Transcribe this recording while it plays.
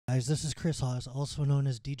Guys, this is Chris Hawes, also known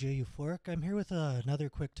as DJ Euphoric. I'm here with another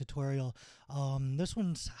quick tutorial. This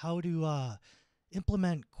one's how to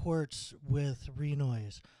implement Quartz with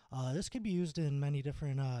Renoise. This can be used in many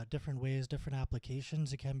different ways, different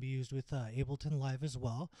applications. It can be used with Ableton Live as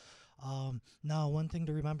well. Now, one thing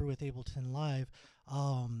to remember with Ableton Live,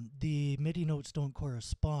 the MIDI notes don't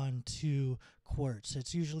correspond to Quartz.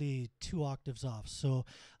 It's usually 2 octaves off. So,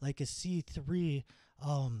 like a C3.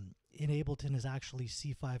 In Ableton is actually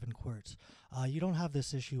C5 in Quartz. You don't have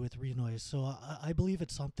this issue with Renoise, so I believe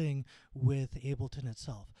it's something with Ableton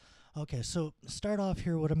itself. Okay, so start off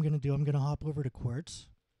here, what I'm going to do, I'm going to hop over to Quartz.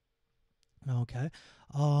 Okay,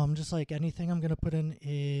 just like anything, I'm going to put in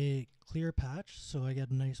a clear patch so I get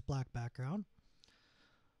a nice black background.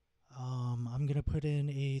 I'm going to put in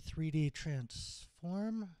a 3D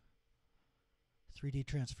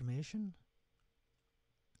transformation.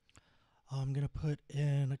 I'm going to put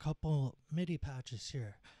in a couple MIDI patches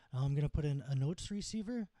here. I'm going to put in a notes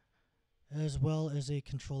receiver as well as a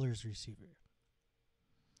controllers receiver.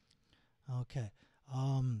 Okay.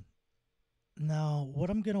 Now, what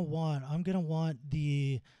I'm going to want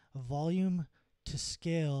the volume to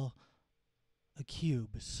scale a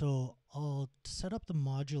cube. So I'll set up the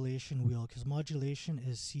modulation wheel because modulation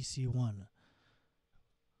is CC1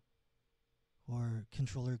 or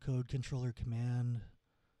controller code, controller command.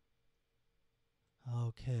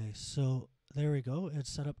 Okay, so there we go. It's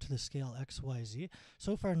set up to the scale XYZ.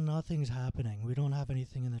 So far, nothing's happening. We don't have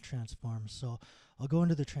anything in the transform. So I'll go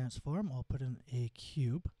into the transform. I'll put in a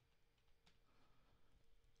cube.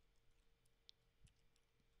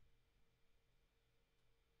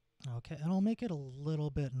 Okay, and I'll make it a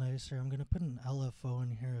little bit nicer. I'm going to put an LFO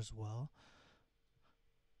in here as well.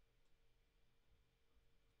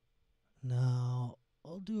 Now,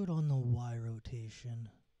 I'll do it on the Y rotation.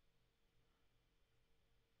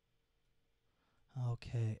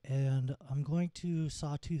 Okay, and I'm going to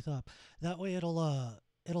sawtooth up. That way it'll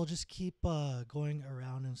just keep going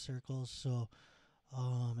around in circles. So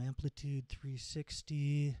amplitude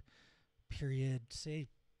 360, period, say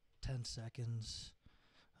 10 seconds.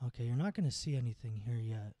 Okay, you're not going to see anything here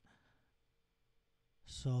yet.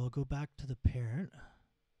 So I'll go back to the parent.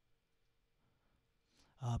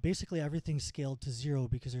 Basically everything's scaled to 0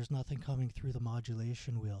 because there's nothing coming through the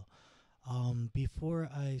modulation wheel. Before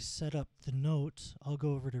I set up the notes, I'll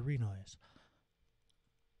go over to Renoise.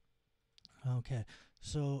 Okay,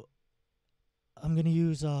 so I'm going to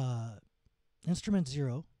use instrument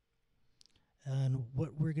 0. And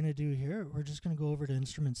what we're going to do here, we're just going to go over to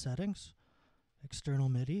instrument settings, external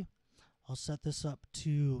MIDI. I'll set this up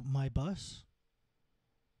to my bus.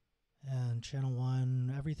 And channel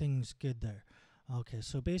 1, everything's good there. Okay,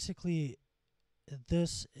 so basically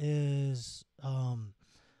this is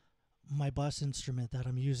my bus instrument that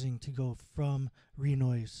I'm using to go from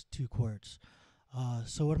Renoise to Quartz.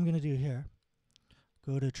 So what I'm going to do here,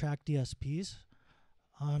 go to track DSPs.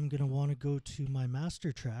 I'm going to want to go to my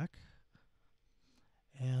master track,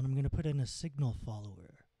 and I'm going to put in a signal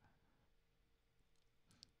follower.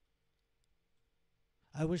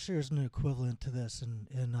 I wish there was an equivalent to this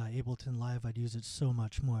in Ableton Live. I'd use it so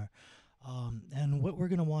much more. And what we're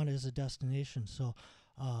going to want is a destination. So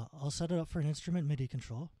I'll set it up for an instrument MIDI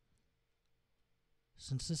control.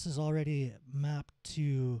 Since this is already mapped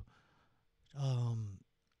to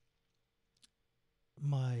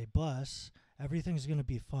my bus, everything's going to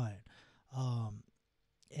be fine.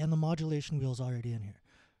 And the modulation wheel is already in here.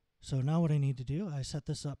 So now what I need to do, I set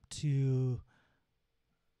this up to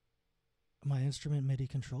my instrument MIDI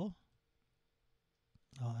control.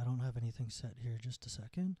 I don't have anything set here, just a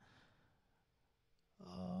second.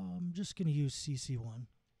 I'm just going to use CC1,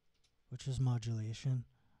 which is modulation.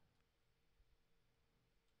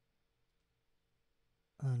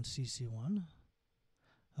 On CC1.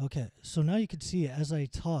 Okay, so now you can see as I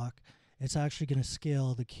talk, it's actually going to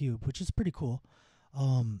scale the cube, which is pretty cool.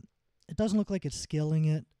 It doesn't look like it's scaling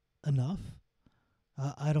it enough.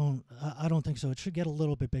 I don't think so. It should get a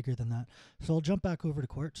little bit bigger than that. So I'll jump back over to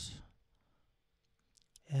Quartz.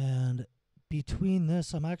 And between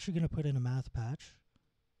this, I'm actually going to put in a math patch.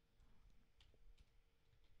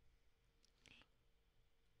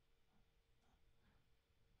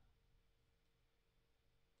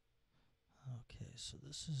 Okay, so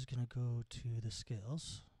this is going to go to the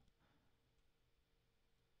scales.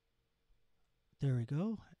 There we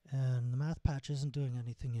go. And the math patch isn't doing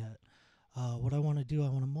anything yet. What I want to do, I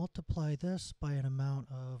want to multiply this by an amount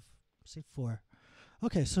of, say, 4.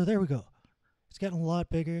 Okay, so there we go. It's getting a lot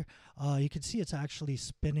bigger. You can see it's actually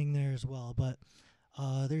spinning there as well, but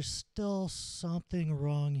there's still something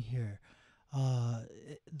wrong here.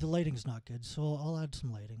 The lighting's not good, so I'll add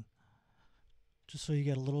some lighting. just so you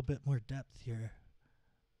get a little bit more depth here.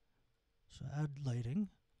 So add lighting.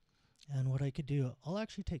 And what I could do, I'll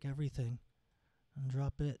actually take everything and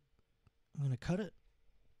drop it. I'm going to cut it.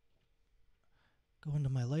 Go into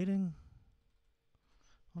my lighting.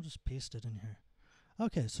 I'll just paste it in here.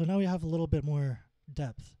 Okay, so now we have a little bit more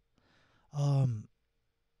depth.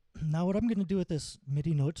 Now what I'm going to do with this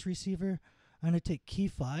MIDI notes receiver, I'm going to take key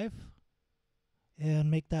 5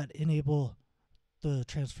 and make that enable the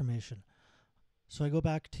transformation. So I go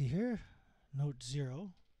back to here, note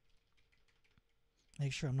 0.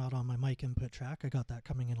 Make sure I'm not on my mic input track. I got that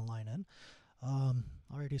coming in a line in.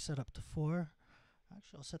 Already set up to 4.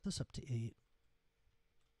 Actually, I'll set this up to 8.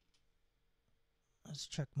 Let's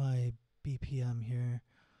check my BPM here.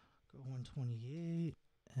 Go 128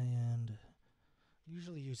 and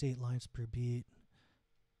usually use 8 lines per beat.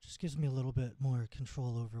 Just gives me a little bit more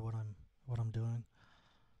control over what I'm doing.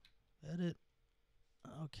 Edit.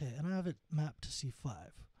 Okay, and I have it mapped to C5.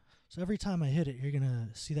 So every time I hit it, you're gonna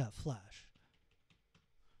see that flash.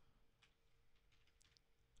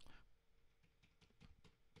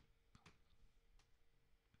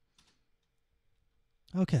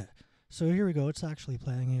 Okay, so here we go. It's actually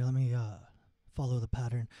playing here. Let me follow the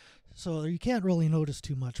pattern. So you can't really notice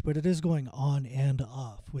too much, but it is going on and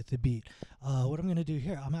off with the beat. What I'm going to do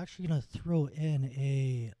here, I'm actually going to throw in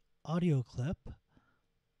a audio clip.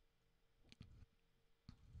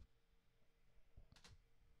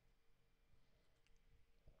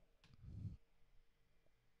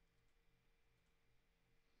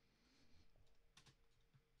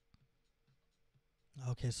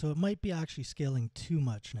 Okay, so it might be actually scaling too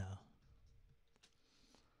much now.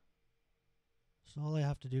 So all I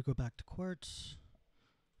have to do, go back to Quartz,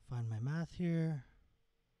 find my math here.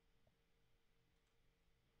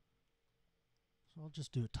 So I'll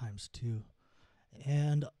just do it times 2.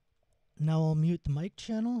 And now I'll mute the mic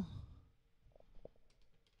channel.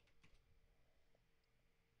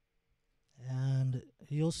 And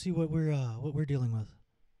you'll see what we're dealing with.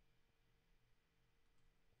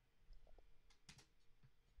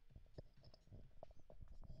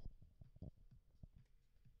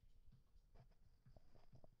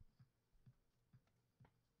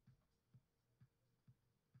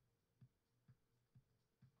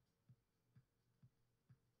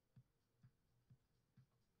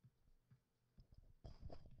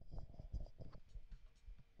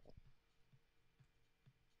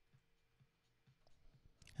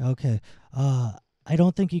 Okay, I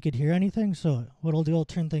don't think you could hear anything, so what I'll do, I'll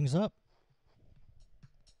turn things up.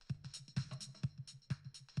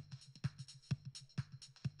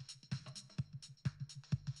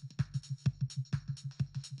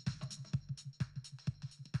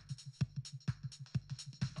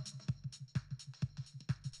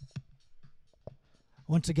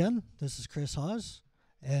 Once again, this is Chris Hawes,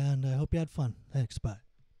 and I hope you had fun. Thanks, bye.